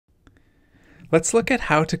Let's look at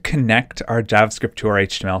how to connect our JavaScript to our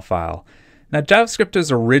HTML file. Now, JavaScript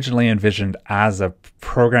is originally envisioned as a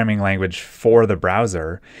programming language for the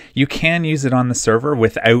browser. You can use it on the server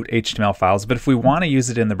without HTML files, but if we want to use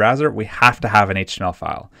it in the browser, we have to have an HTML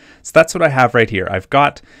file. So that's what I have right here. I've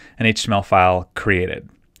got an HTML file created.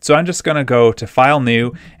 So I'm just going to go to File,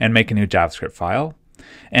 New, and make a new JavaScript file.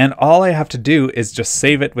 And all I have to do is just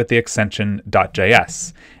save it with the extension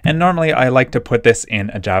 .js. And normally I like to put this in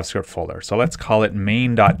a JavaScript folder. So let's call it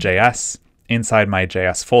main.js inside my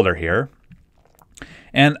JS folder here.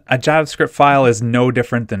 And a JavaScript file is no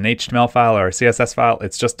different than an HTML file or a CSS file.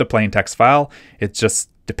 It's just a plain text file. It just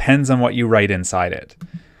depends on what you write inside it.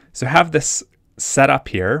 So have this set up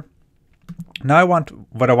here. Now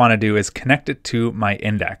what I want to do is connect it to my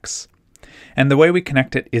index. And the way we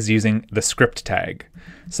connect it is using the script tag.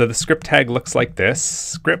 So the script tag looks like this,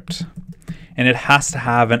 script, and it has to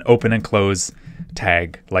have an open and close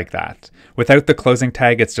tag like that. Without the closing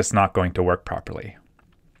tag, it's just not going to work properly.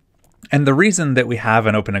 And the reason that we have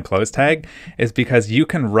an open and close tag is because you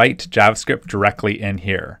can write JavaScript directly in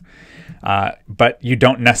here. But you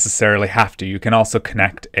don't necessarily have to. You can also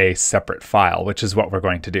connect a separate file, which is what we're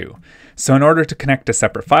going to do. So in order to connect a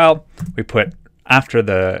separate file, we put after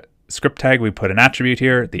the script tag, we put an attribute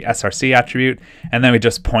here, the src attribute, and then we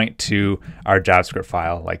just point to our JavaScript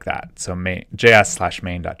file like that. So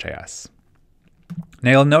js/main.js.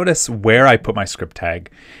 Now you'll notice where I put my script tag,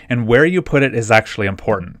 and where you put it is actually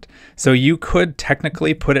important. So you could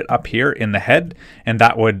technically put it up here in the head, and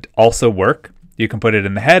that would also work. You can put it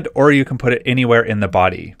in the head, or you can put it anywhere in the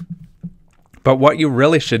body. But what you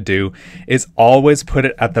really should do is always put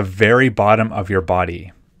it at the very bottom of your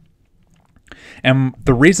body. And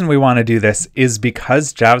the reason we want to do this is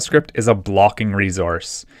because JavaScript is a blocking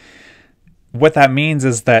resource. What that means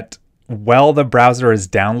is that while the browser is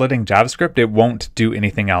downloading JavaScript, it won't do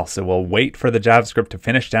anything else. It will wait for the JavaScript to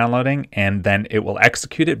finish downloading, and then it will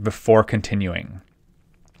execute it before continuing.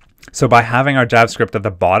 So by having our JavaScript at the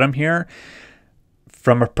bottom here,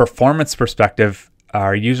 from a performance perspective,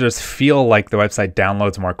 our users feel like the website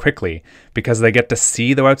downloads more quickly because they get to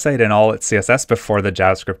see the website in all its CSS before the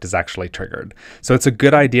JavaScript is actually triggered. So it's a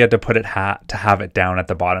good idea to put it to have it down at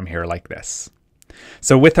the bottom here like this.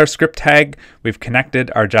 So with our script tag, we've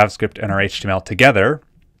connected our JavaScript and our HTML together.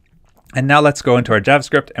 And now let's go into our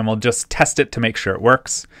JavaScript and we'll just test it to make sure it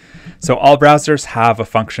works. So all browsers have a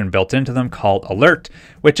function built into them called alert,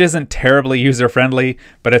 which isn't terribly user-friendly,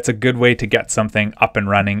 but it's a good way to get something up and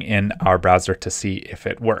running in our browser to see if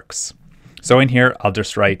it works. So in here, I'll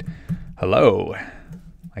just write hello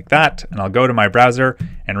like that, and I'll go to my browser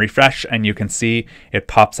and refresh, and you can see it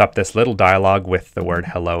pops up this little dialog with the word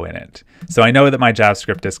hello in it. So I know that my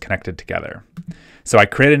JavaScript is connected together. So I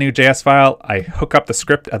create a new JS file, I hook up the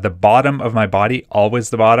script at the bottom of my body,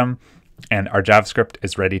 always the bottom, and our JavaScript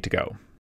is ready to go.